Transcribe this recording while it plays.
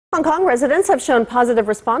Hong Kong residents have shown positive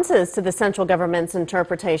responses to the central government's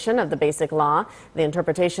interpretation of the Basic Law. The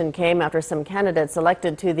interpretation came after some candidates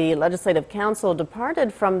elected to the Legislative Council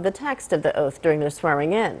departed from the text of the oath during their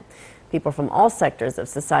swearing in. People from all sectors of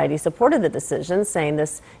society supported the decision, saying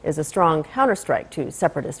this is a strong counterstrike to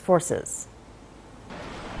separatist forces.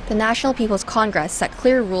 The National People's Congress set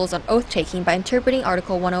clear rules on oath-taking by interpreting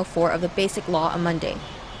Article 104 of the Basic Law on Monday.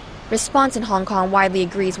 Response in Hong Kong widely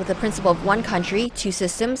agrees with the principle of one country, two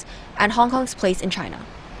systems, and Hong Kong's place in China.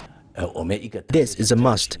 This is a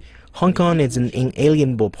must. Hong Kong is an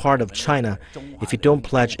inalienable part of China. If you don't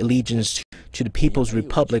pledge allegiance to the People's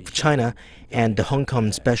Republic of China and the Hong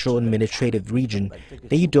Kong Special Administrative Region,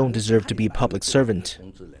 then you don't deserve to be a public servant.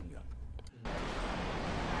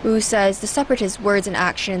 Wu says the separatist words and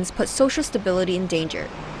actions put social stability in danger.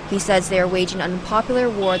 He says they are waging an unpopular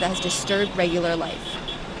war that has disturbed regular life.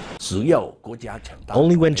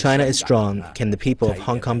 Only when China is strong can the people of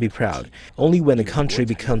Hong Kong be proud. Only when a country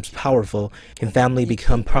becomes powerful can family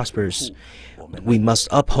become prosperous. We must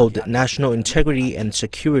uphold national integrity and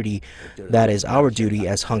security. That is our duty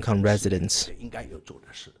as Hong Kong residents.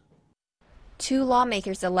 Two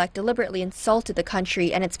lawmakers-elect deliberately insulted the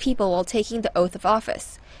country and its people while taking the oath of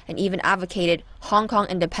office, and even advocated Hong Kong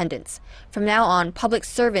independence. From now on, public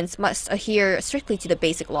servants must adhere strictly to the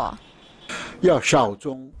Basic Law.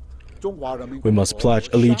 We must pledge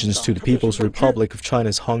allegiance to the People's Republic of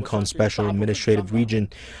China's Hong Kong Special Administrative Region.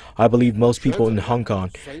 I believe most people in Hong Kong,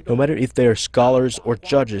 no matter if they are scholars or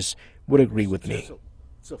judges, would agree with me.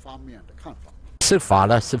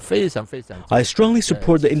 I strongly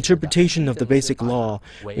support the interpretation of the Basic Law.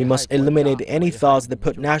 We must eliminate any thoughts that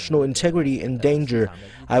put national integrity in danger.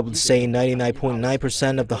 I would say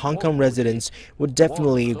 99.9% of the Hong Kong residents would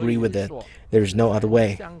definitely agree with it. There is no other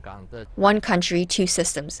way. One country, two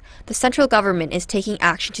systems. The central government is taking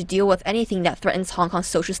action to deal with anything that threatens Hong Kong's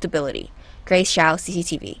social stability. Grace Xiao,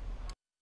 CCTV.